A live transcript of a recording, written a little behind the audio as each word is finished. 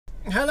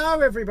Hello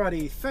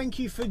everybody, thank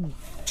you for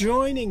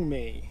joining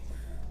me.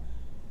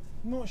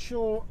 I'm not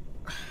sure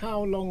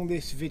how long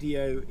this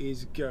video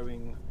is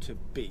going to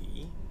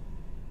be.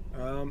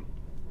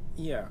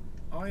 Yeah,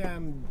 I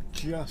am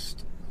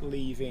just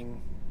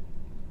leaving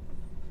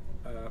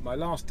my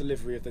last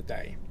delivery of the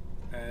day,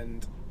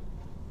 and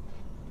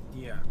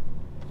yeah,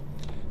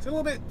 it's a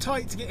little bit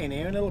tight to get in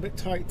here and a little bit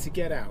tight to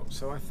get out,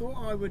 so I thought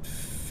I would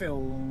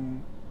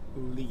film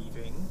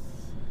leaving.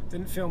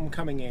 Didn't film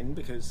coming in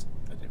because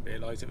I didn't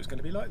realise it was going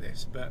to be like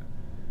this, but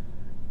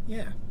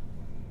yeah,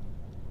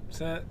 it's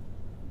a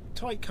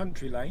tight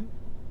country lane.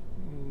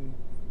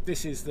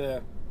 This is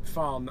the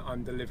farm that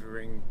I'm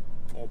delivering,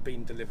 or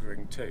been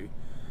delivering to,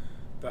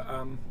 but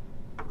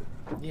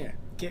yeah,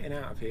 getting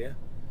out of here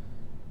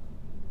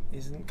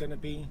isn't going to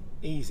be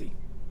easy.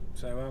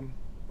 So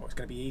well, it's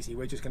going to be easy,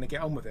 we're just going to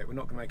get on with it. We're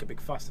not going to make a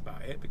big fuss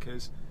about it,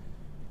 because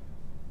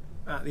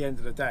at the end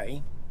of the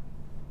day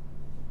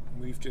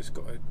we've just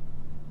got to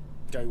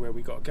go where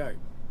we got to go.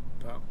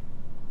 But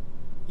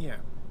yeah,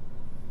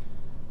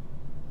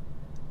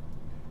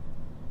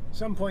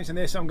 some points in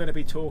this I'm going to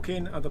be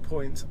talking, other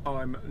points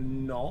I'm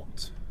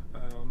not.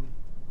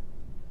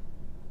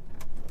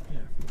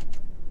 Yeah,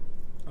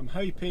 I'm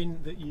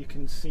hoping that you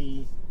can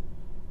see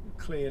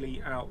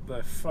clearly out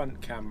the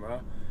front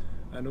camera,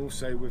 and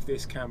also with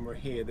this camera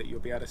here that you'll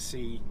be able to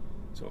see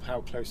sort of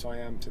how close I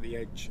am to the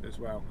edge as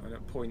well, and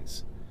at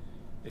points,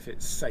 if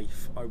it's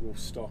safe, I will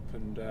stop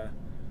and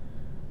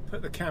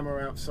put the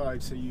camera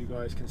outside so you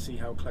guys can see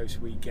how close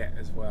we get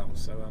as well.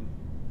 So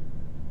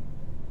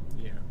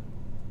yeah,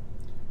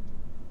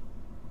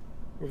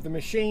 with the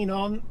machine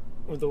on,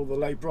 with all the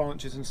low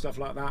branches and stuff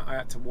like that, I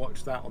had to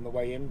watch that on the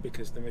way in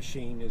because the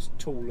machine is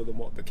taller than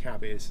what the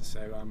cab is.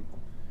 So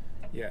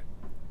yeah,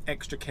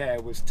 extra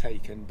care was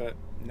taken, but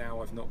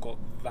now I've not got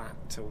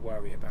that to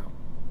worry about.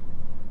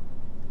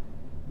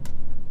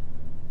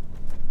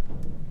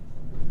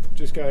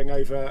 Just going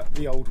over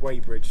the old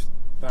weighbridge.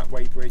 That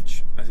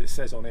weighbridge, as it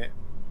says on it,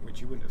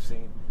 which you wouldn't have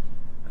seen,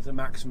 has a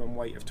maximum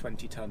weight of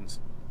 20 tons.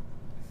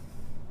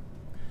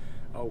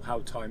 Oh,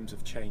 how times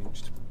have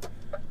changed.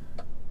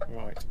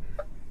 Right.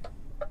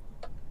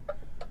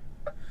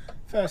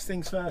 First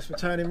things first, we're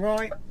turning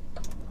right.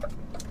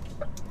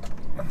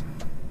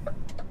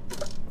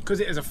 Because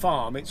it is a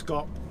farm, it's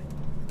got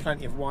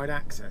plenty of wide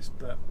access,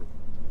 but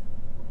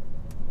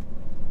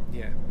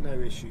yeah, no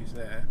issues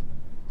there.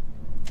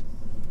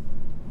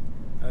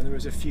 And there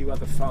was a few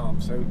other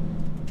farms, so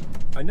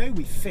I know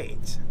we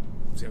fit.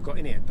 See, I've got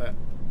in it, but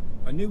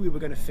I knew we were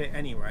going to fit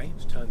anyway.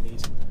 Let's turn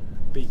these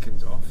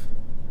beacons off,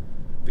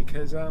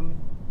 because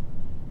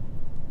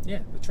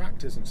yeah, the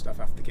tractors and stuff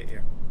have to get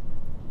here.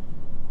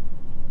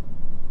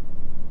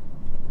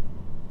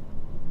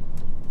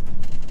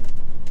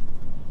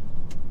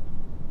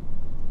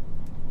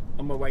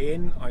 On my way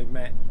in, I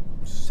met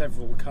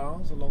several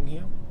cars along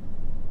here,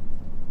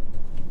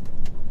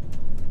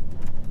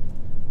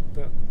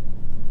 but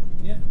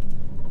yeah,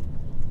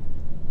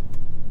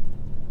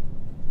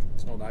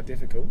 it's not that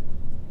difficult.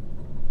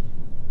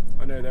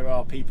 I know there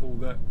are people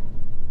that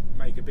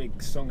make a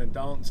big song and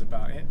dance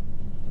about it,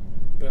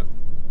 but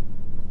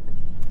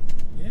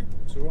yeah,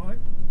 it's alright.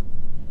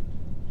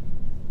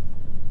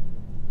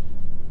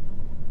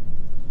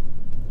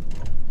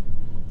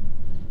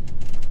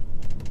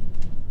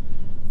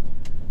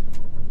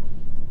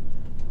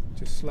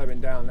 Just slowing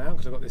down now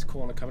because I've got this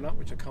corner coming up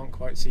which I can't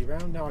quite see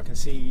round. Now I can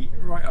see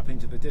right up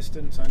into the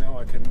distance. I know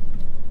I can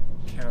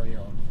carry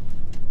on.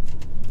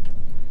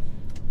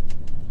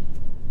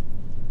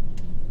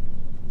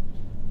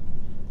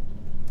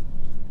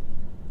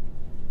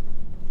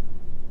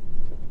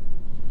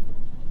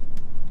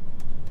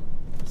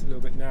 It's a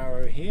little bit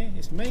narrower here.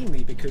 It's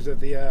mainly because of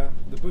the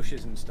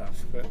bushes and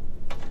stuff, but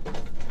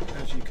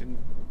as you can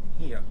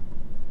hear,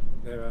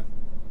 they're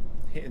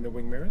hitting the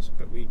wing mirrors,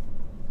 but we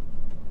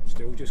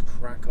still just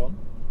crack on.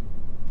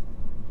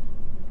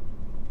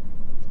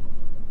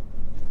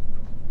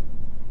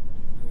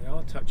 There we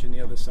are, touching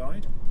the other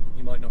side.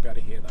 You might not be able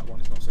to hear that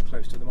one, it's not so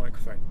close to the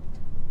microphone.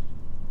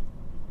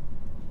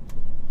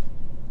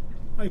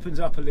 Opens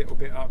up a little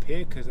bit up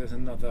here because there's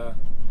another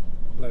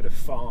load of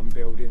farm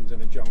buildings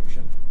and a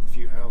junction, a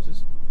few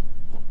houses.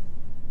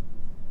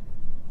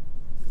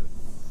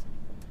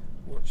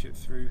 Watch it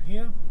through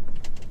here.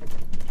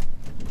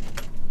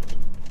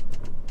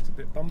 It's a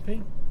bit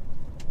bumpy.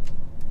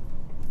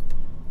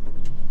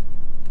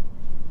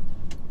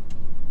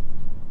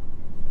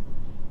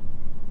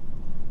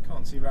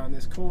 Can't see around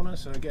this corner,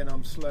 so again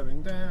I'm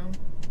slowing down.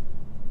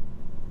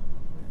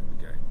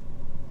 There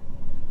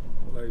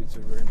we go. Loads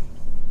of room.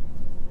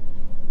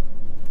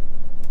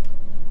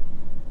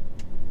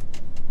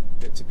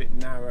 It's a bit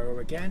narrow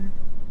again.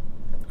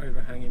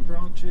 Overhanging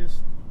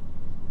branches.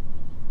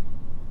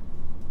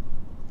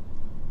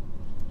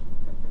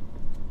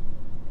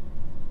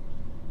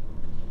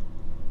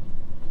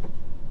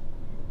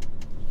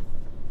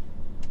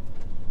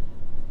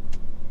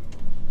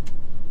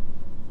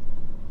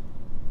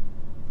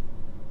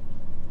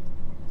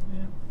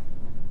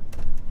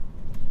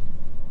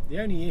 The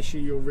only issue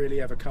you'll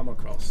really ever come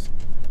across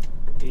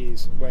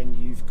is when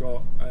you've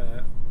got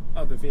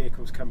other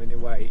vehicles coming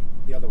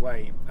the other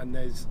way, and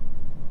there's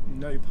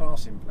no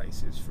passing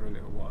places for a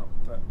little while.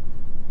 But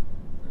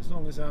as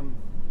long as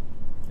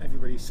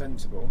everybody's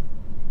sensible,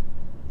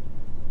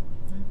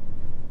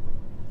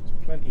 it's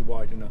plenty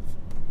wide enough.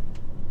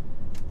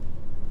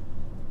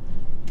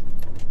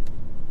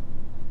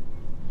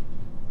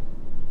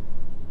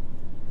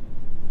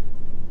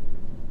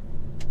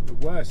 The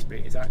worst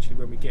bit is actually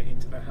when we get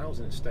into the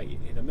housing estate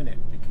in a minute,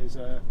 because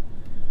the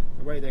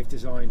way they've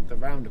designed the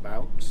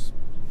roundabouts,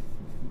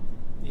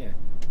 yeah,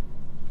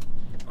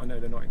 I know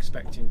they're not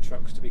expecting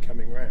trucks to be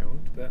coming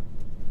round, but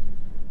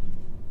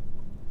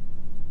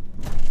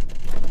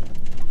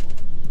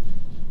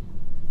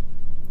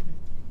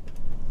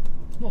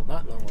it's not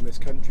that long on this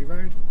country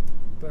road,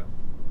 but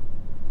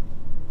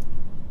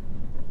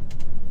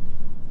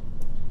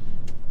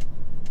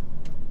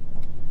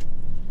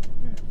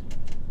yeah.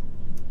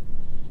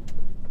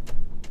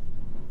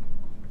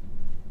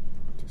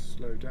 Just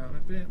slow down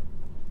a bit.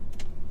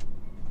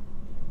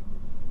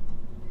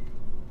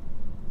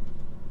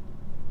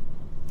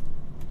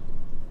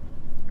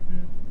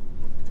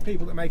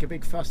 People that make a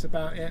big fuss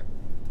about it,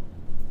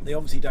 they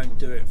obviously don't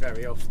do it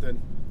very often,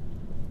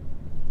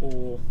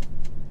 or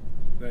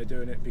they're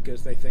doing it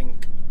because they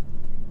think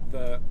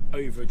the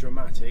over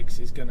dramatics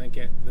is going to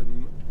get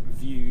them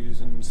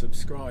views and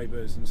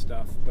subscribers and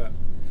stuff. But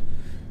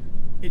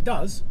it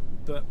does,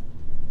 but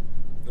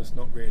that's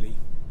not really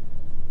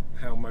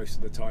how most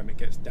of the time it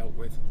gets dealt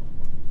with.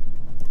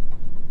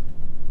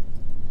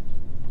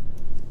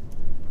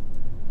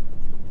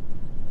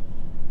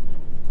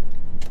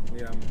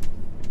 We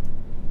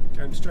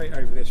going straight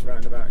over this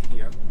roundabout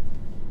here,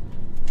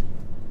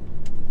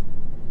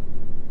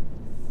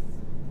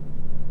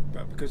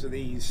 but because of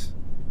these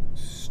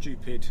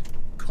stupid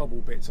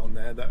cobble bits on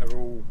there that are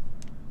all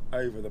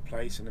over the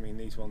place, and I mean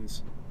these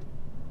ones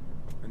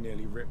are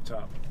nearly ripped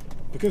up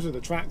because of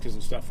the tractors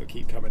and stuff that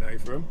keep coming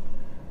over them.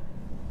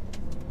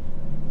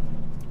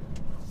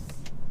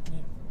 Yeah.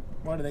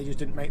 Why they just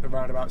didn't make the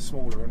roundabout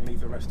smaller and leave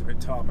the rest of it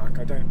tarmac,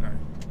 I don't know,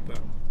 but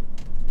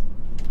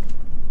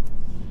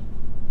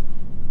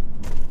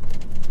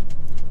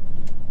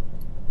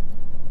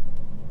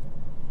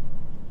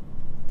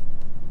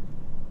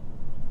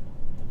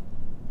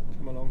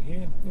along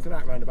here. Look at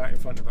that roundabout in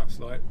front of us,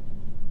 like,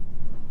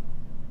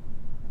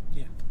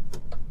 yeah,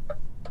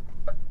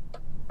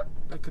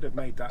 they could have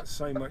made that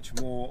so much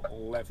more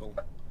level.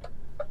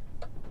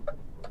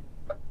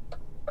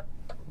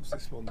 What's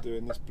this one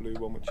doing, this blue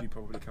one, which you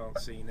probably can't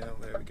see now?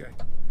 There we go.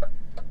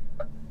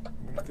 I'm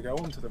going to have to go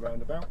onto the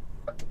roundabout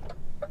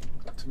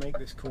to make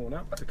this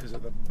corner because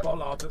of the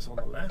bollard that's on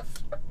the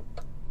left.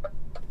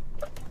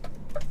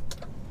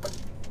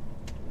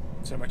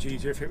 So much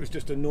easier if it was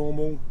just a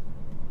normal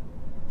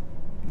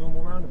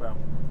roundabout.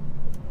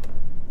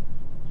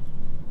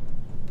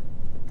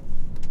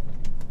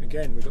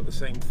 Again, we've got the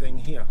same thing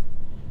here.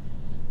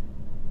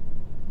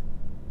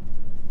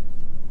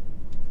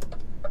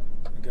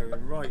 We're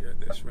going right at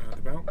this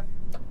roundabout.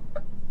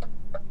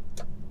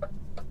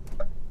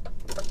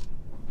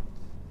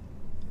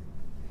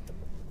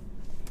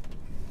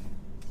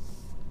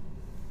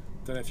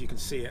 Don't know if you can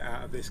see it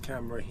out of this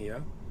camera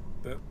here,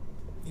 but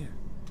yeah,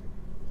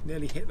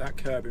 nearly hit that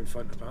curb in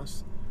front of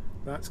us.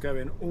 That's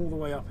going all the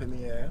way up in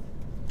the air.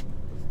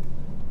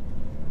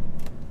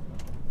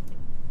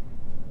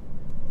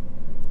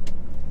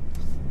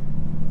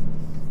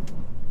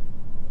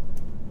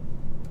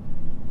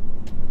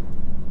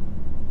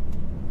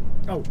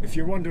 Oh, if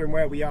you're wondering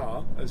where we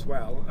are as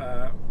well,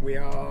 we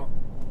are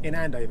in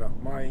Andover,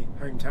 my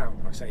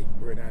hometown. I say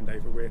we're in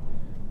Andover, we're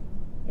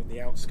on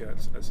the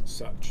outskirts as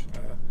such.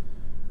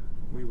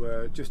 We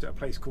were just at a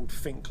place called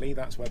Finkley,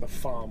 that's where the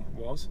farm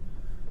was.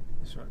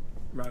 That's right,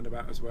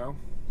 roundabout as well.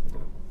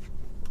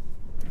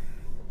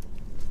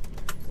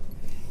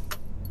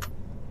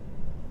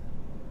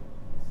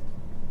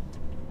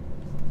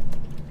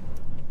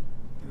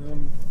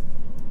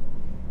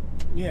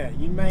 Yeah,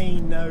 you may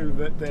know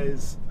that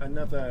there's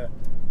another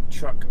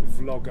truck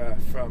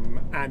vlogger from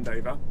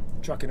Andover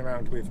trucking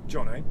around with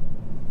Jono.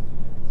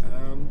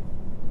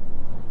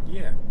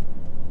 Yeah,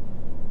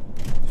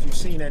 if you've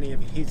seen any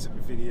of his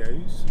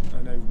videos,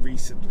 I know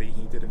recently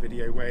he did a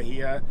video where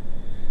he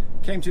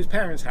came to his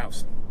parents'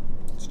 house.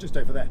 It's just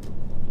over there.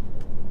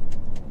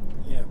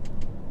 Yeah,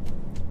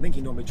 I think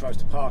he normally tries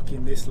to park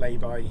in this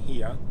lay-by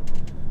here.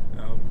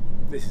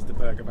 This is the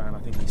burger van I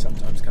think he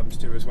sometimes comes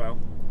to as well.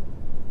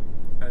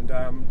 And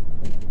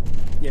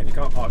yeah, if you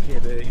can't park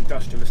here, the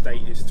industrial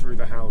estate is through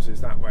the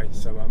houses that way.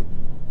 So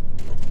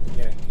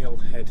yeah, he'll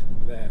head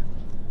there.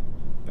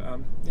 But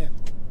yeah,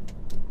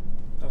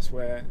 that's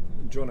where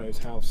Jono's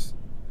house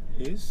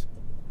is.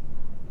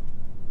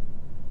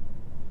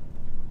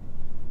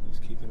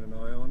 Just keeping an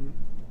eye on.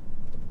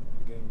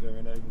 Again,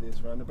 going over these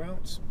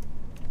roundabouts.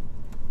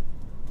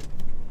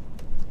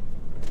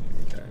 Here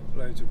we go,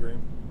 loads of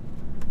room.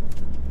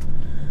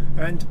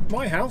 And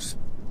my house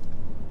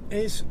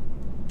is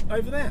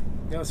over there,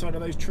 the other side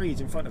of those trees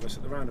in front of us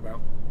at the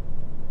roundabout.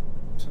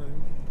 So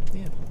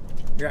yeah,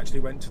 we actually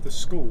went to the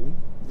school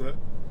that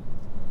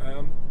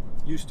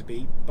used to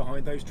be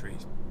behind those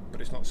trees,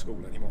 but it's not school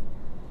anymore.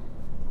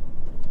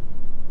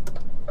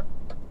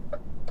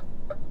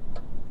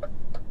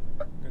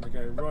 I'm going to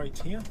go right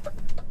here.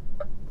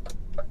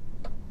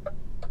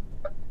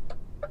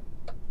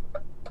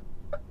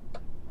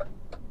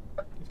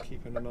 Just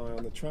keeping an eye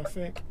on the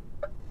traffic.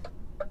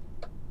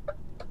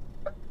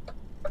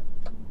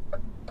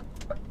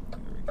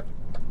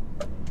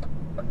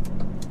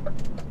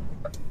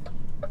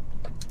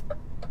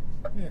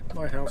 Yeah,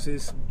 my house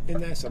is in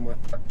there somewhere.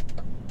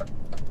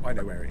 I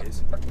know where it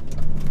is.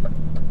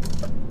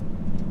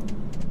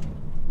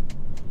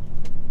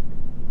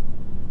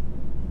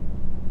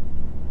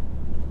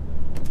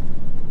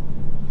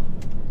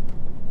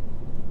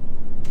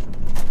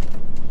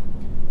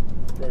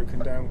 Broken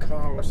down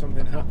car or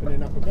something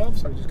happening up above,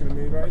 so we're just going to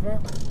move over.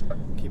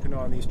 Keep an eye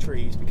on these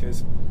trees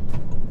because,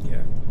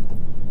 yeah,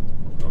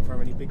 not very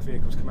many big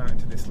vehicles come out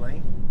into this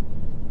lane.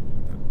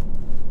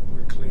 But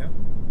we're clear.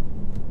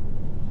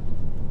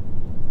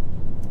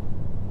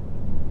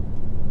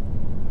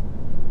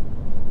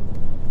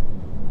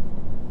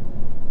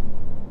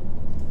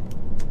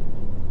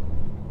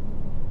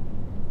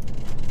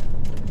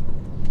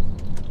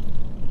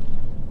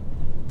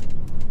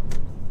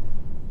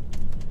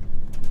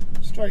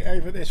 Straight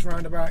over this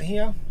roundabout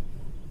here.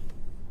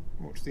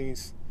 Watch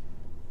these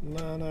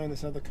Lano and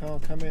this other car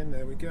come in.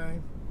 There we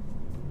go.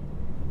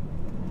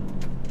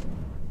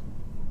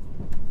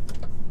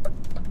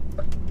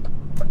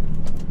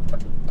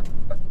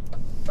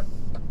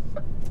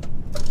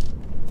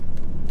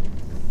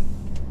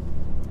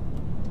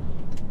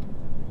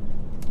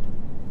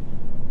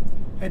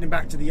 Heading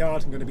back to the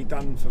yard. I'm going to be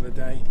done for the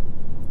day.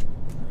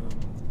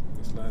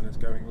 This learner's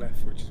going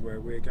left, which is where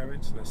we're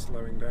going, so they're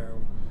slowing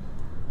down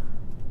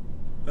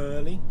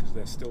early because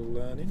they're still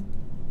learning.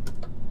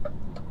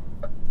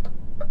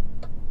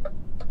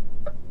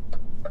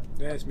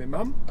 There's my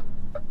mum.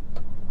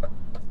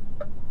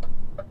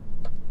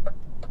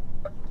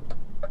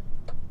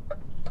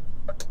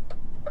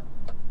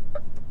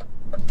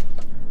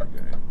 There we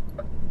go.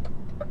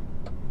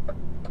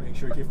 Make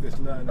sure I give this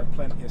learner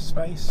plenty of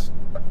space.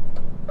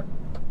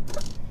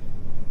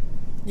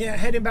 Yeah,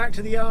 heading back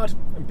to the yard.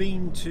 I've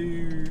been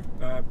to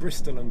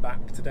Bristol and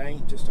back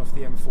today, just off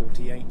the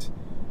M48.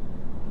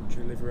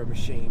 Deliver a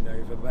machine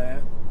over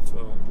there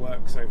for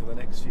works over the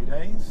next few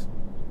days,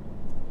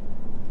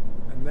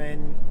 and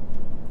then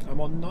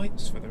I'm on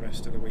nights for the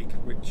rest of the week,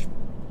 which,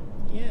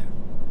 yeah,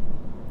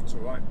 it's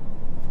alright.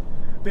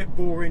 A bit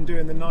boring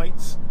doing the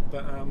nights,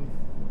 but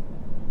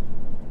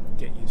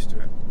get used to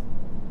it.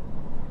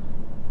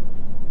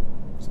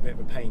 It's a bit of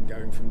a pain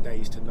going from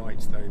days to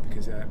nights though,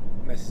 because it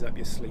messes up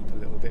your sleep a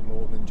little bit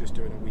more than just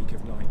doing a week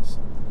of nights.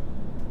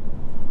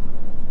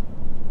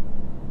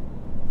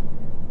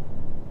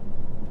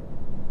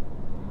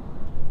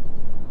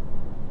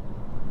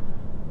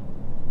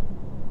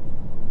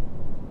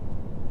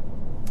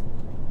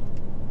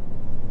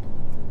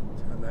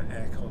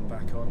 Aircon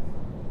back on,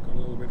 got a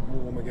little bit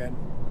warm again.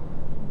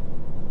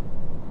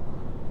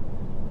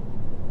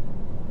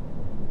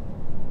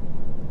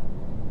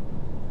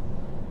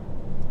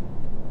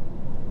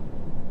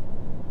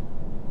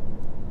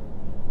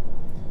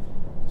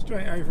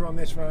 Straight over on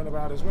this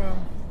roundabout as well.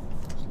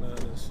 Just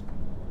learners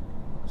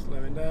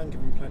slowing down,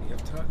 giving plenty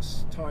of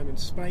time and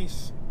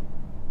space.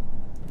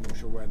 I'm not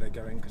sure where they're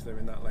going because they're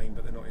in that lane,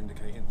 but they're not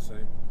indicating, so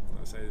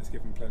like I say, it's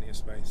giving plenty of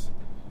space.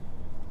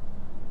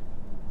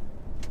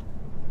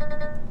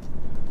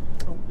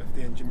 Oh, left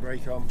the engine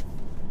brake on.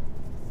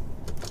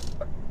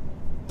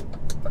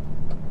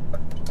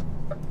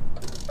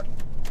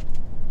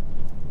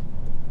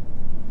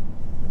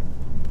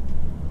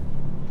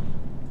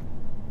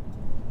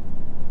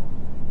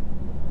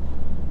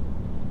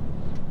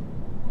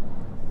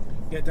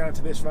 Get down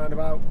to this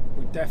roundabout.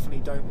 We definitely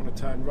don't want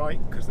to turn right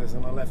because there's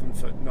an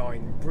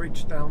 11'9"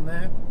 bridge down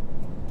there,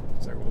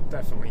 so we'll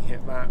definitely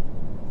hit that.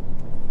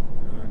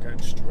 Going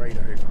straight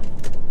over.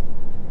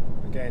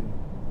 Again,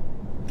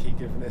 keep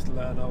giving this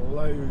learner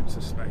loads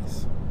of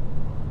space.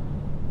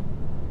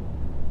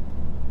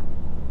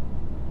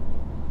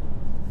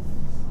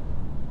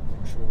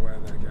 Not sure where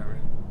they're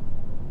going.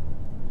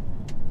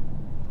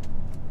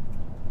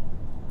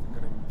 I'm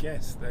going to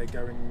guess they're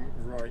going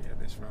right at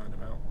this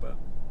roundabout, but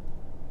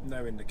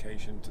no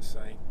indication to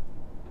say.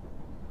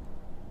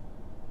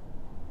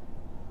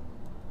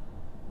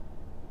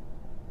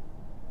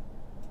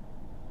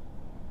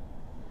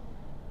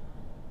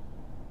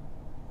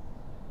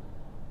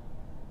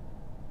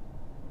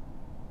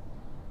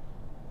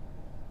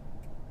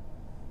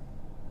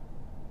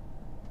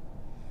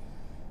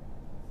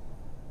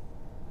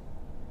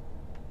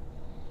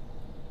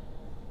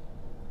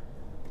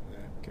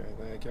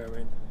 They're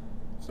going.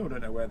 Still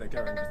don't know where they're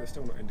going because they're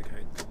still not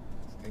indicating.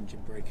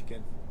 Engine brake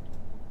again.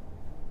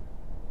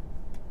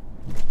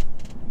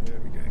 There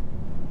we go.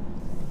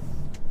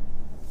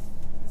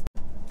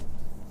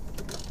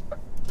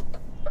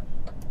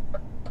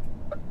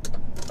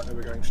 So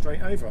we're going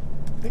straight over.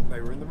 I think they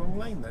were in the wrong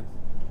lane then.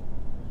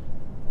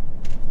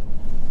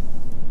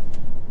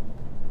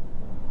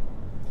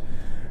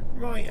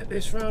 Right, at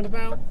this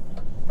roundabout,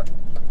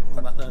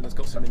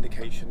 some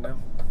indication now.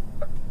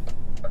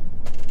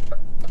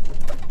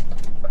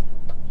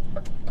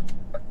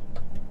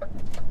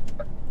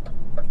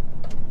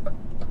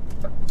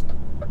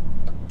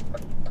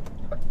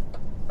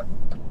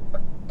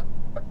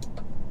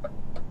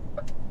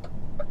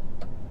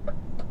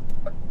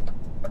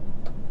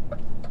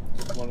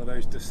 It's one of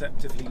those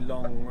deceptively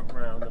long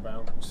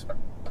roundabouts.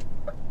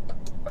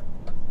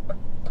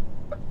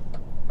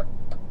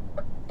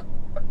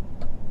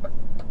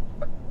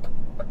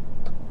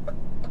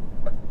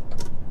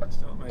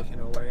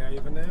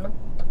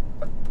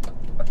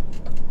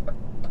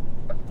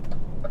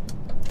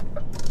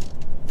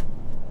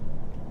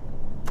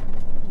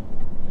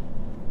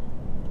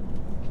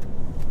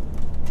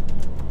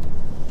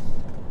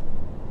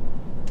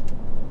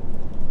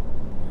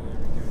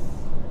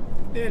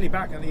 Nearly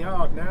back at the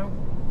yard now.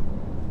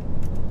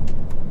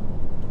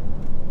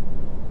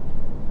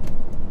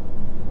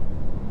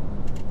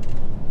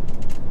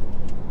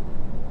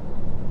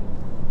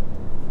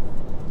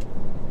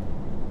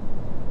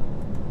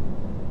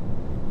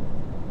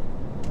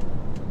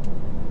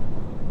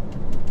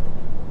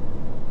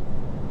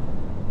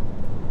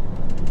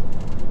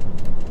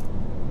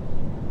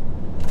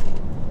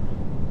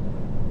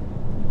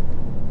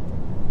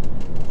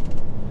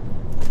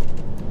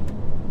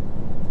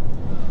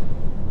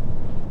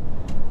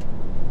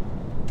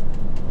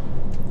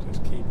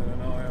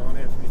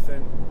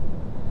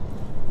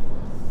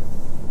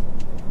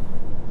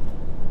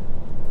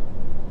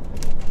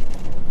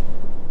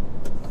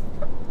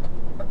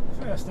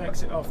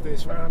 Exit off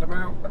this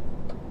roundabout. There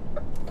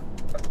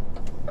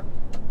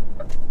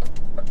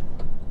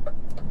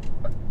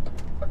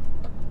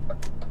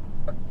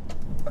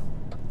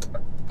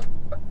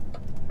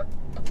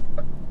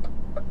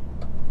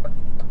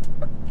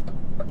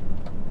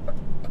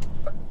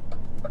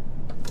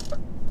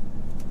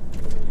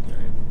we go.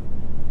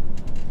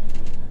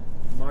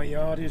 My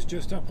yard is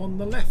just up on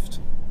the left.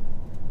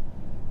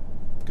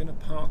 I'm gonna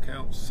park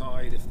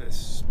outside if there's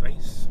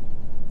space,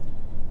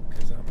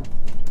 because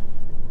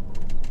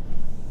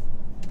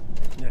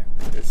yeah,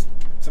 there's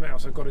something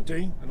else I've got to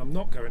do and I'm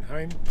not going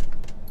home.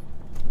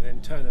 And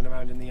then turning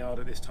around in the yard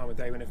at this time of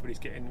day when everybody's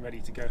getting ready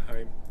to go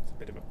home, it's a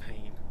bit of a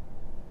pain.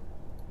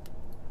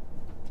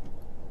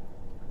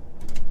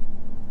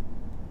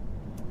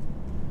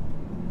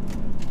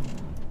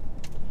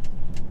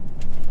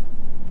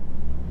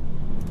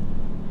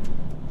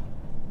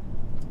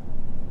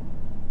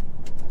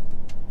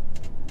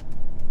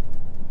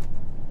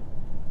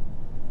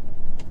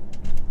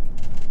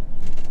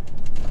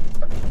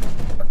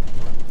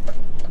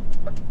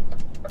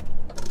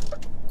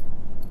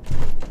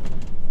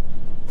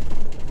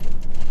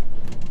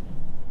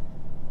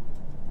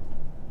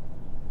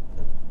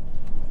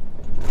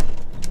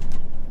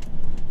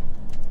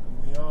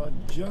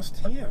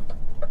 Just here.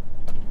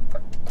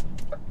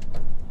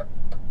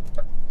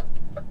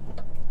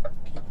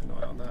 Keep an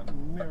eye on that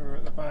mirror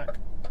at the back.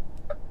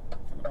 For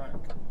the back.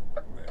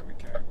 There we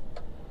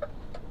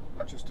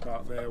go. Just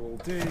about there will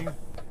do.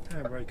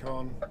 Handbrake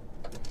on.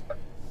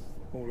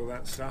 All of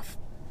that stuff.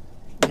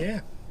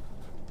 Yeah.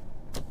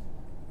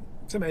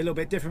 Something a little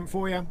bit different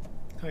for you.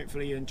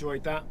 Hopefully you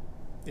enjoyed that.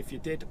 If you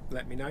did,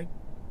 let me know.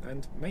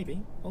 And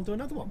maybe I'll do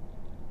another one.